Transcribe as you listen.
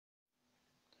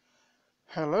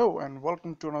Hello and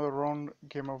welcome to another round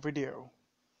gamer video.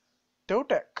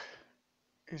 Totec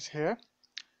is here,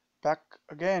 back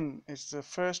again. It's the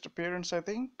first appearance I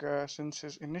think since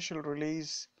his initial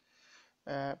release,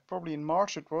 probably in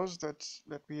March it was that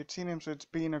we had seen him. So it's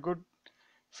been a good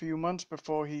few months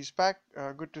before he's back.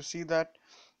 Good to see that.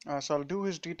 So I'll do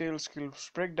his detailed skills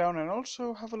breakdown and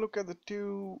also have a look at the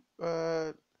two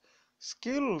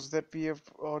skills that we have,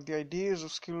 or the ideas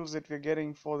of skills that we're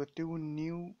getting for the two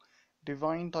new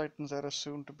divine titans that are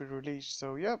soon to be released.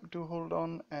 So yeah, do hold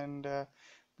on and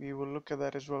we will look at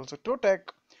that as well. So Totec,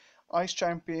 Ice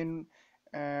Champion,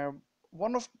 uh,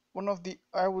 one of the,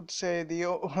 I would say, the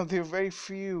one of the very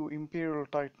few Imperial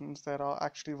Titans that are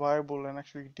actually viable and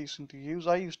actually decent to use.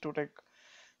 I use Totec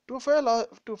to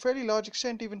a fairly large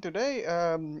extent even today.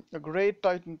 A great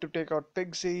Titan to take out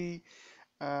Pixie,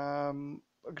 a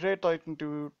great Titan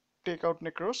to take out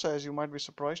Necrosa, as you might be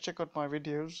surprised. Check out my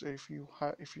videos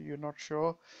if you're not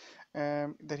sure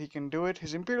that he can do it.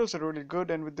 His Imperials are really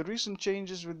good, and with the recent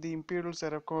changes with the Imperials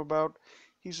that have come about,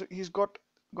 he's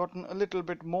gotten a little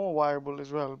bit more viable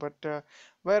as well. But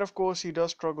where of course he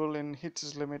does struggle and hits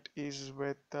his limit is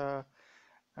with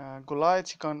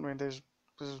Goliaths. He can't. I mean, there's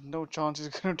no chance he's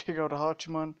going to take out a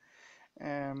Hachiman.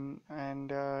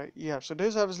 And yeah, so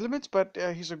does have his limits, but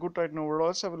he's a good Titan overall.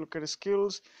 Let's have a look at his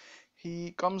skills.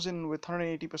 He comes in with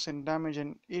 180% damage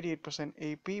and 88%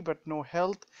 AP, but no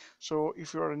health. So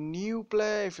if you're a new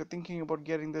player, if you're thinking about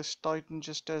getting this Titan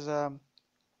just as a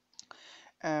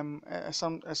as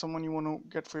someone you want to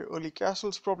get for your early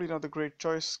castles, probably not a great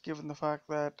choice given the fact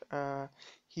that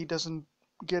he doesn't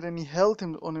get any health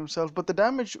on himself, but the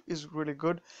damage is really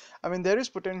good. I mean, there is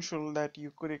potential that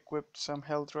you could equip some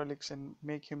health relics and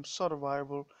make him sort of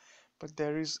viable, but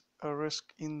there is a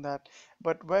risk in that.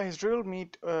 But where his real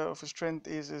meat of his strength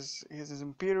is his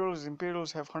Imperials. His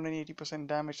Imperials have 180%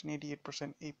 damage and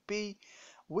 88% AP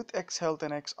with X health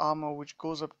and X armor, which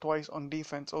goes up twice on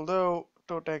defense. Although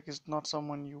Totec is not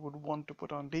someone you would want to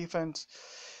put on defense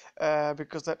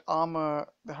because that armor,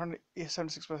 the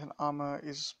 176% armor,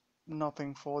 is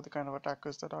nothing for the kind of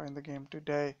attackers that are in the game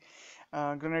today.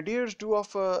 Grenadiers do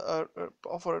offer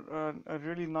a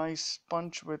really nice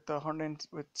punch with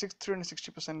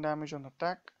 360% damage on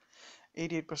attack,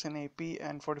 88% AP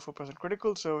and 44%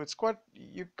 critical. So it's quite,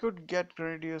 you could get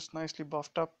Grenadiers nicely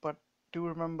buffed up, but do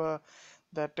remember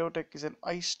that Totec is an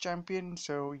ice champion,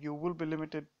 so you will be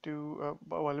limited to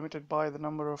limited by the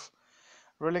number of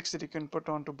relics that you can put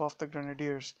on to buff the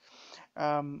Grenadiers.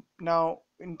 Now,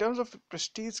 in terms of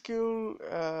prestige skill,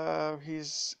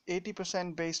 his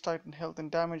 80% base Titan health and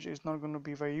damage is not going to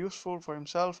be very useful for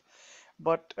himself.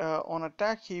 But on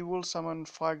attack, he will summon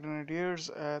 5 Grenadiers.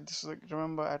 This is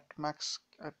remember at max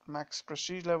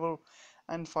prestige level,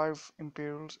 and 5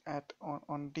 Imperials at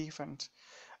on defense.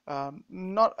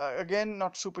 Not again,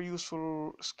 not super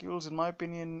useful skills in my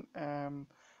opinion.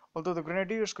 Although the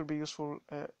Grenadiers could be useful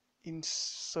in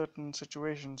certain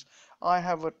situations. I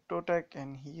have a Totec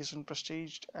and he isn't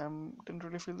prestiged. Didn't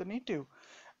really feel the need to.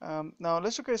 Now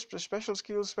let's look at his special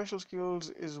skills. Special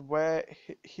skills is where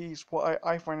he's what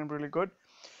I find him really good.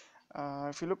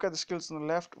 If you look at the skills on the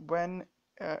left,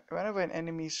 whenever an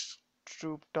enemy's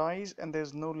troop dies, and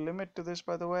there's no limit to this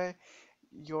by the way,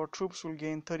 your troops will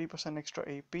gain 30% extra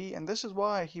AP, and this is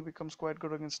why he becomes quite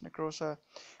good against Necrosa,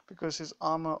 because his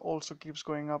armor also keeps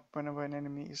going up whenever an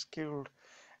enemy is killed.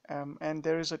 And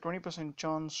there is a 20%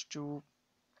 chance to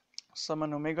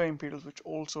summon Omega Imperials, which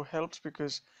also helps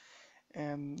because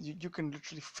you can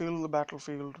literally fill the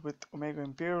battlefield with Omega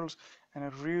Imperials, and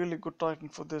a really good Titan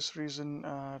for this reason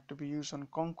to be used on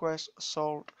Conquest,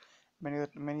 Assault, many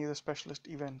of the specialist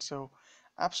events. So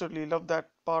absolutely love that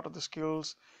part of the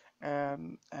skills,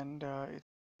 and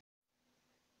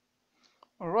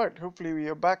all right, hopefully we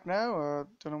are back now.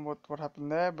 Don't know what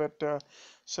happened there, but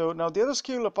so now the other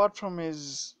skill apart from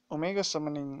his Omega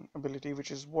summoning ability,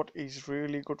 which is what he's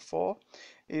really good for,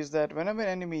 is that whenever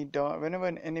an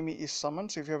enemy is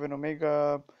summoned, so if you have an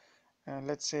Omega,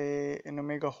 let's say an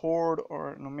Omega Horde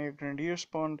or an Omega Grenadier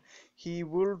spawned, he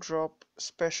will drop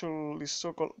special, these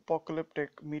so-called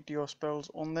apocalyptic meteor spells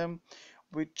on them,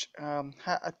 which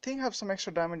I think have some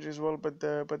extra damage as well. But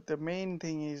the main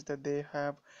thing is that they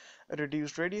have a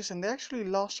reduced radius and they actually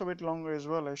last a bit longer as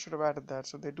well. I should have added that.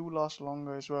 So they do last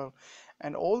longer as well.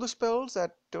 And all the spells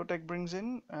that Totec brings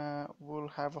in will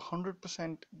have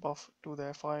 100% buff to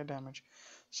their fire damage.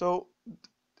 So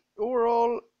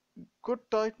overall, good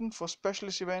Titan for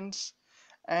specialist events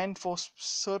and for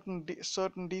certain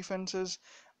defenses,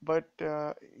 but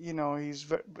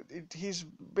he's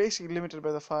basically limited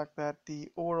by the fact that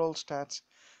the overall stats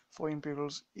for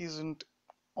Imperials isn't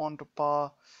on to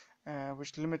par,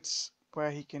 which limits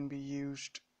where he can be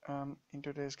used in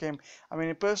today's game. I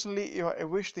mean, personally, I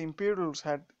wish the Imperials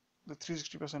had the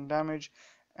 360% damage,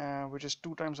 which is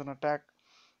 2 times on attack,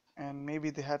 and maybe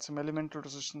they had some elemental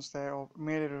resistance there or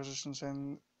melee resistance,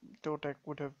 and Totec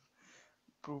would have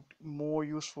proved more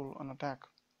useful on attack.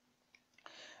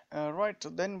 Right, so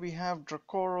then we have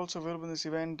Drakor also available in this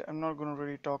event. I'm not going to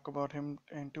really talk about him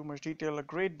in too much detail. A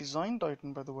great design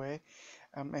titan, by the way.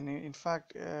 And in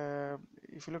fact,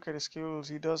 if you look at his skills,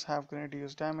 he does have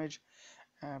Grenadier's damage,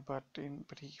 but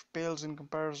he fails in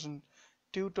comparison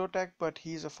to Totec. But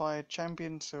he's a fire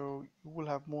champion, so you will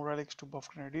have more relics to buff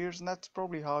Grenadiers, and that's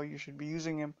probably how you should be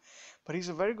using him. But he's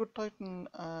a very good titan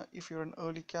if you're an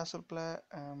early castle player.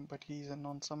 But he's a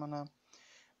non-summoner,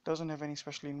 doesn't have any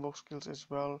specially invoked skills as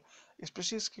well. His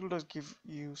prestige skill does give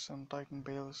you some Titan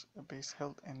base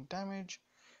health and damage,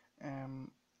 um,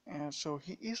 and so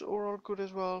he is overall good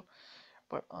as well.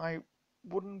 But I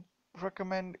wouldn't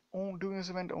recommend doing this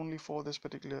event only for this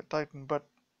particular Titan. But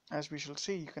as we shall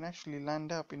see, you can actually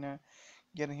land up in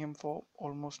getting him for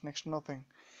almost next to nothing.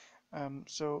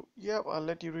 So yeah, I'll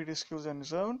let you read his skills on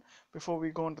his own. Before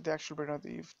we go into the actual breakdown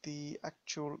of the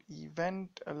actual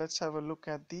event, let's have a look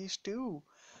at these two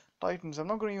Titans. I'm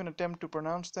not going to even attempt to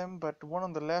pronounce them, but one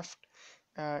on the left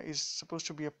is supposed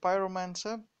to be a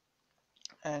Pyromancer,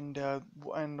 and the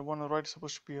one on the right is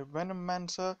supposed to be a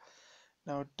Venommancer.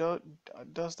 Now,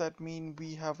 does that mean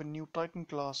we have a new Titan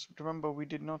class? Remember, we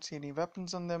did not see any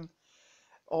weapons on them,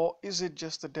 or is it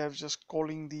just the devs just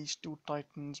calling these two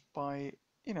Titans by,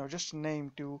 just a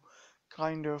name to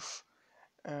kind of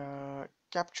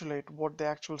capsulate what the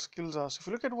actual skills are? So if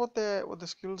you look at what the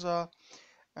skills are,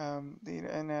 one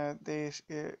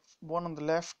on the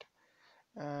left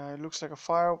looks like a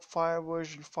fire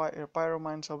version.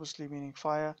 Pyromines obviously meaning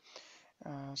fire.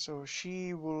 So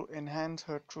she will enhance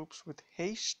her troops with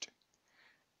haste,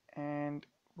 and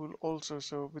will also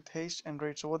so with haste and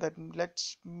rage. So what that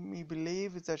lets me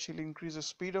believe is that she'll increase the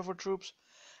speed of her troops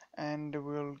and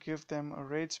will give them a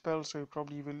raid spell. So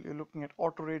you're looking at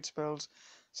auto raid spells,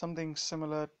 something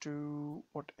similar to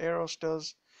what Eros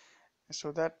does.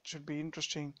 So that should be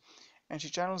interesting. And she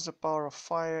channels the power of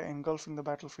fire, engulfing the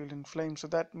battlefield in flames. So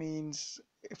that means,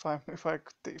 if I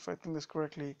think this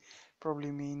correctly,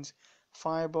 probably means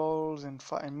fireballs and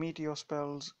meteor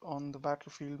spells on the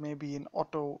battlefield. Maybe an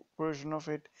auto version of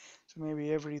it. So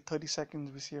maybe every 30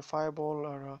 seconds we see a fireball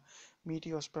or a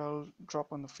meteor spell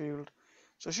drop on the field.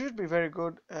 So she should be very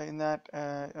good in that,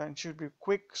 and should be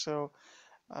quick. So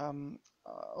um,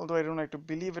 although I don't like to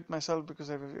believe it myself because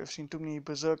I've seen too many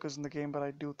berserkers in the game, but I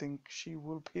do think she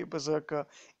will be a berserker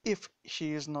if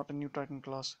she is not a new Titan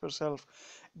class herself.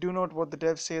 Do note what the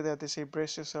devs say there. They say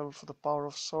brace yourself for the power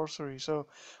of sorcery. So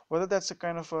whether that's a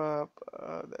kind of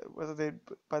whether they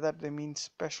by that they mean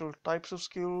special types of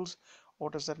skills,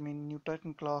 or does that mean new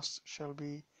Titan class shall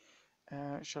be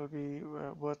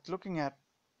worth looking at.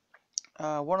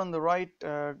 One on the right.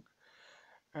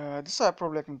 This I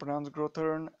probably can pronounce.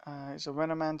 Growthern is a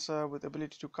Venomancer with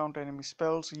ability to counter enemy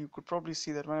spells. So you could probably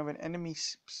see that whenever an enemy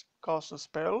casts a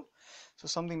spell, so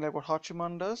something like what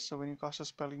Hachiman does. So when you cast a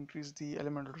spell, increase the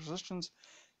elemental resistance.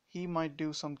 He might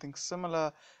do something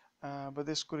similar, but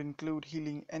this could include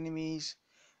healing enemies,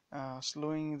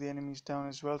 slowing the enemies down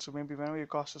as well. So maybe whenever you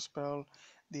cast a spell,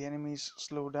 the enemies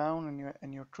slow down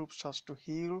and your troop starts to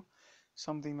heal,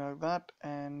 something like that,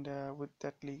 and with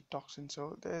deadly toxin.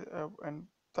 So and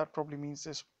that probably means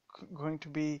there's going to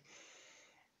be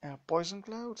poison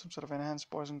clouds, some sort of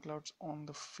enhanced poison clouds on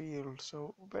the field.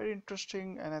 So very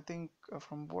interesting, and I think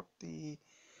from what the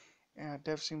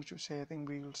dev seems to say, I think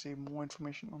we will see more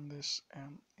information on this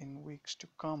in weeks to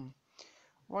come.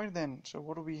 Right then, so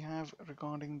what do we have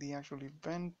regarding the actual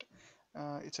event?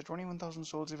 It's a 21,000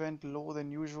 souls event, lower than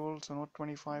usual, so not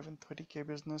 25 and 30k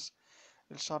business.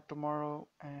 It'll start tomorrow,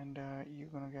 and you're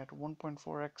gonna get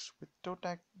 1.4x with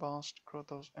Totec, Bast,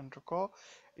 Krothos, and Drakor.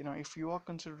 If you are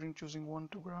considering choosing one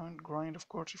to grind, of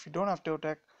course. If you don't have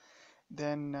Totec,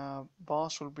 then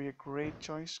Bast will be a great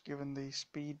choice given the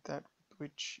speed that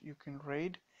which you can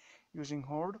raid using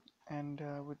Horde and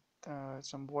with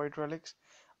some Void relics.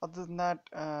 Other than that,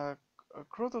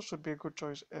 Krothos would be a good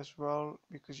choice as well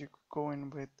because you could go in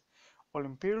with all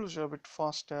Imperials, are a bit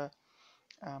faster,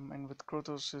 and with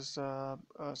Krothos's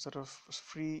sort of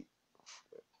free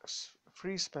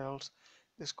spells,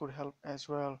 this could help as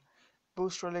well.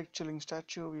 Boost relic, chilling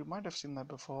statue, you might have seen that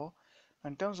before.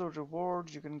 In terms of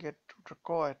rewards, you can get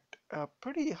Draco at a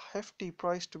pretty hefty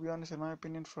price, to be honest, in my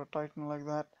opinion, for a Titan like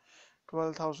that.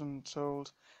 12,000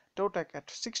 souls. Totec at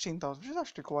 16,000, which is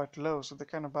actually quite low, so they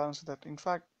kind of balance that. In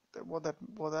fact, what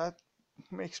that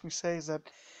makes me say is that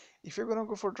If you're gonna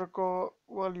go for Draco,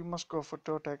 well, you must go for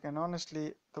Totec. And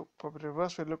honestly, the probably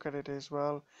reverse way to look at it is,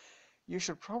 well, you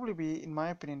should probably be, in my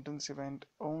opinion, doing this event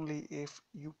only if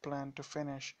you plan to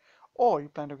finish or you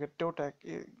plan to get Totec.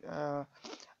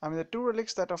 I mean, the two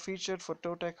relics that are featured for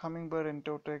Totec, Hummingbird, and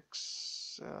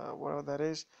Totec's whatever that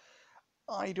is,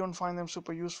 I don't find them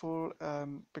super useful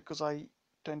because I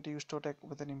tend to use Totec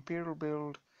with an Imperial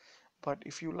build. But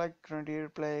if you like Grenadier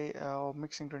play or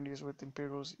mixing Grenadiers with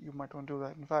Imperials, you might want to do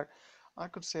that. In fact, I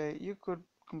could say you could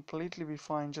completely be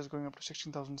fine just going up to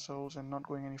 16,000 souls and not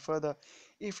going any further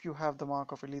if you have the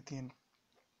Mark of Elithian,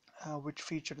 which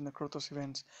featured in the Krothos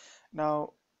events.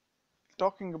 Now,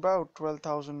 talking about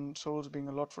 12,000 souls being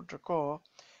a lot for Draco,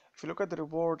 if you look at the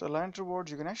rewards, Alliance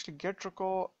rewards, you can actually get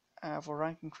Draco for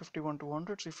ranking 51 to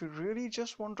 100. So if you really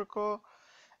just want Draco,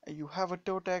 you have a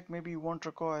Totec, maybe you want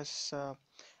Draco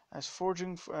as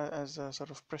forging as a sort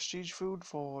of prestige food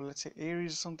for, let's say,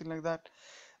 Ares or something like that,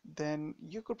 then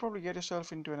you could probably get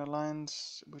yourself into an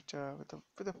alliance with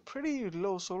a pretty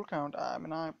low soul count. I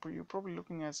mean, you're probably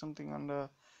looking at something under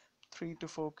 3 to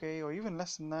 4k or even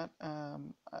less than that,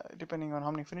 depending on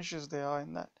how many finishes there are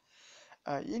in that.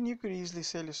 And you could easily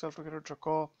sell yourself to get a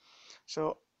Draco.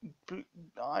 So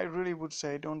I really would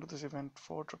say don't do this event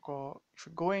for Draco. If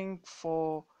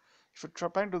you're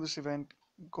trying to do this event,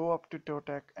 go up to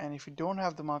Totec, and if you don't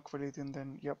have the Mark for Lithium,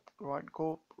 then yep, right,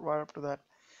 go right up to that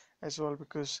as well,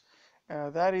 because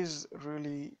that is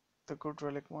really the good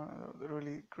relic one, the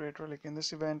really great relic in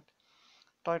this event.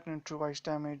 Titan and True Ice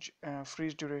damage,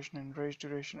 freeze duration and rage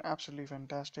duration, absolutely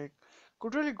fantastic.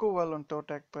 Could really go well on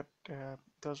Totec, but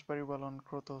does very well on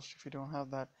Krothos if you don't have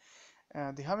that.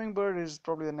 The Hummingbird is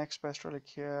probably the next best relic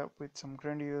here with some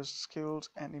grandiose skills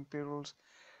and Imperials.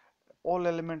 All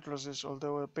elemental resist,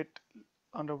 although a bit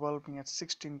underwhelming at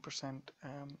 16%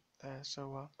 there.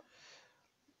 So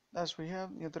as we have,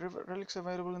 the relics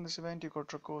available in this event, you got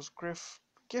Draco's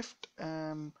Gift,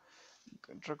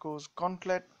 Draco's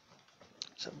Gauntlet,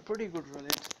 some pretty good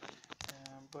relics,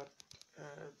 but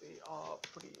they are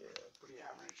pretty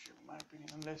average in my opinion,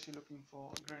 unless you're looking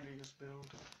for a grandiose build,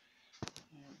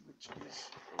 which is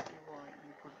probably why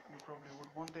you probably would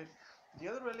want it. The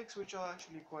other relics which are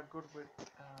actually quite good with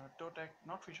Totec,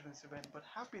 not featured in this event, but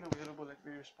have been available at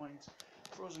various points: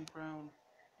 Frozen Crown,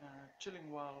 Chilling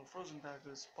Wall, Frozen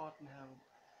Daggers, Spartan Helm,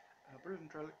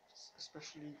 brilliant relics,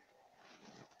 especially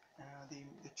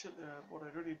what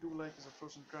I really do like is a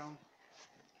Frozen Crown.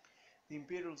 The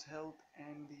Imperial's health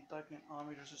and the Titan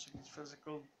army resist against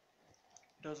physical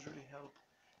does really help,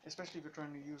 especially if you're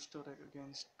trying to use Totec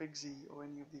against Pigsy or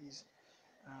any of these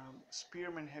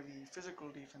spearman heavy physical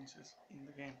defenses in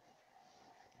the game.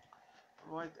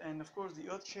 Right, and of course the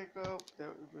Earthshaker that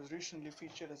was recently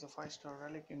featured as a 5-star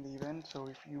relic in the event. So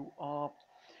if you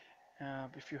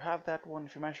have that one,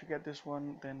 if you manage to get this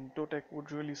one, then Totec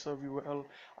would really serve you well.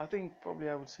 I think probably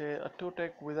I would say a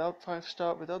Totec without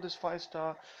 5-star, without this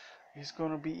 5-star, he's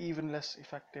going to be even less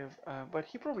effective. But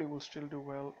he probably will still do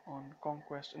well on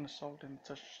Conquest and Assault and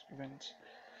such events.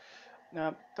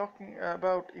 Now, talking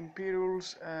about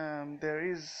Imperials, there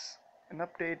is an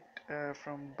update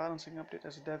from Balancing Update,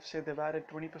 as Dev said, they've added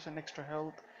 20% extra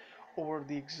health over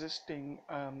the existing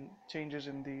changes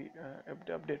in the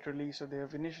update release. So they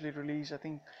have initially released, I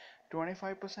think,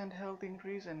 25% health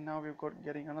increase, and now we've got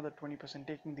getting another 20%,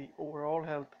 taking the overall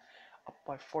health up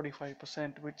by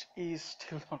 45%, which is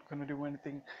still not going to do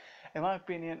anything, in my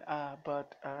opinion.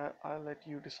 But I'll let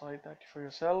you decide that for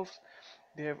yourselves.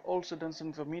 They have also done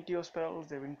some for meteor spells.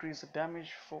 They've increased the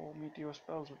damage for meteor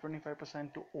spells with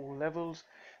 25% to all levels,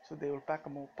 so they will pack a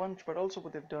more punch. But also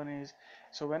what they've done is,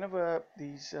 so whenever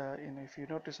these, if you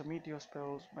notice a meteor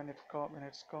spells when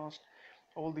it's cast,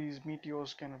 all these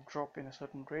meteors kind of drop in a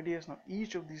certain radius. Now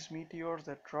each of these meteors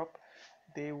that drop,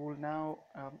 they will now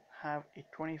have a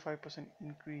 25%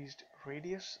 increased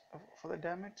radius for the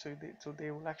damage. So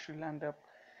they will actually land up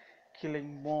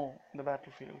killing more in the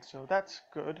battlefield. So that's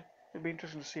good. It'll be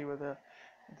interesting to see whether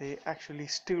they actually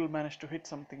still manage to hit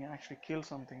something and actually kill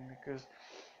something, because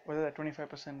whether that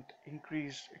 25%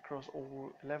 increase across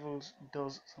all levels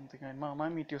does something. And my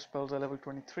meteor spells are level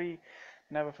 23.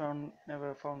 Never found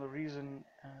a reason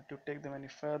to take them any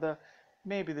further.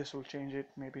 Maybe this will change it,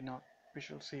 maybe not. We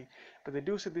shall see. But they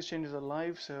do say these changes are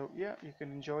live, so yeah, you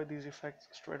can enjoy these effects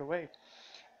straight away.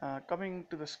 Coming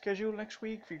to the schedule next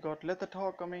week, we got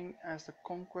Lethar coming as the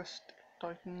Conquest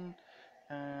Titan,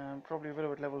 probably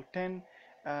available at level 10.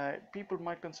 People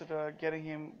might consider getting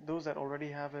him, those that already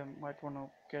have him might want to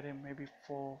get him maybe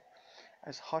for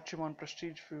as Hachiman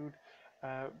prestige food.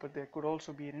 But there could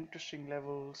also be an interesting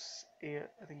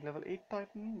I think level 8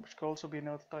 Titan, which could also be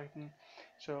another Titan.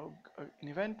 So an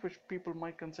event which people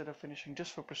might consider finishing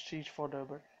just for prestige fodder,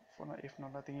 but if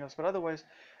not nothing else. But otherwise,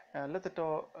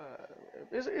 Lethator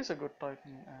is a good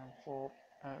Titan for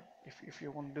if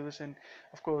you want to do this. And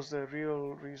of course, the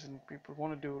real reason people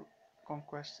want to do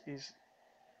conquest is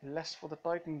less for the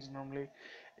Titans normally,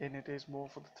 and it is more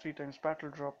for the 3 times battle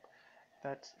drop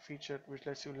that's featured, which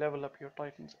lets you level up your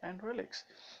Titans and relics.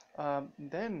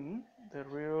 Then the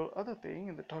real other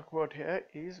thing to talk about here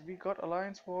is we got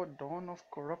Alliance for Dawn of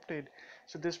Corrupted.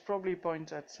 So this probably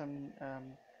points at uh,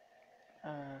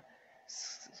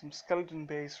 some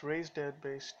skeleton-based, raised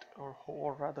dead-based,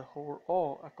 or rather horde,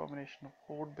 or a combination of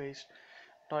horde-based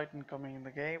Titan coming in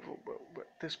the game. But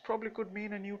this probably could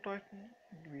mean a new Titan.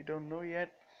 We don't know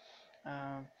yet.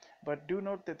 Um, but do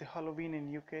note that the Halloween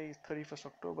in UK is 31st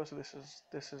October, so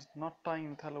this is not tying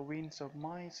with Halloween. So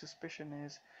my suspicion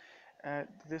is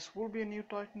this will be a new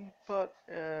Titan, but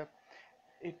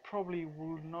it probably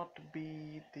will not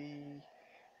be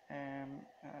um,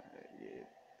 uh,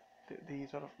 the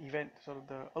sort of event, sort of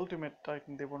the ultimate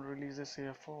Titan they want to release this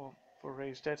year for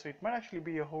Raised Dead. So it might actually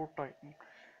be a Horde Titan.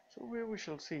 So we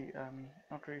shall see.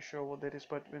 Not really sure what that is,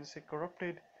 but when they say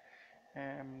corrupted,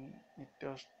 it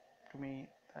does to me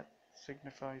that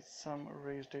signifies some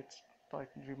Raised Dead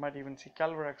Titans. We might even see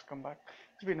Calvarax come back.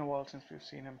 It's been a while since we've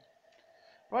seen him.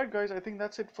 Right, guys, I think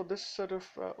that's it for this sort of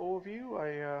overview.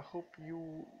 I hope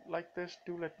you like this.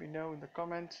 Do let me know in the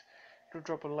comments. Do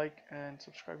drop a like and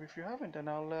subscribe if you haven't, and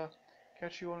I'll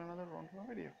catch you on another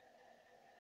video.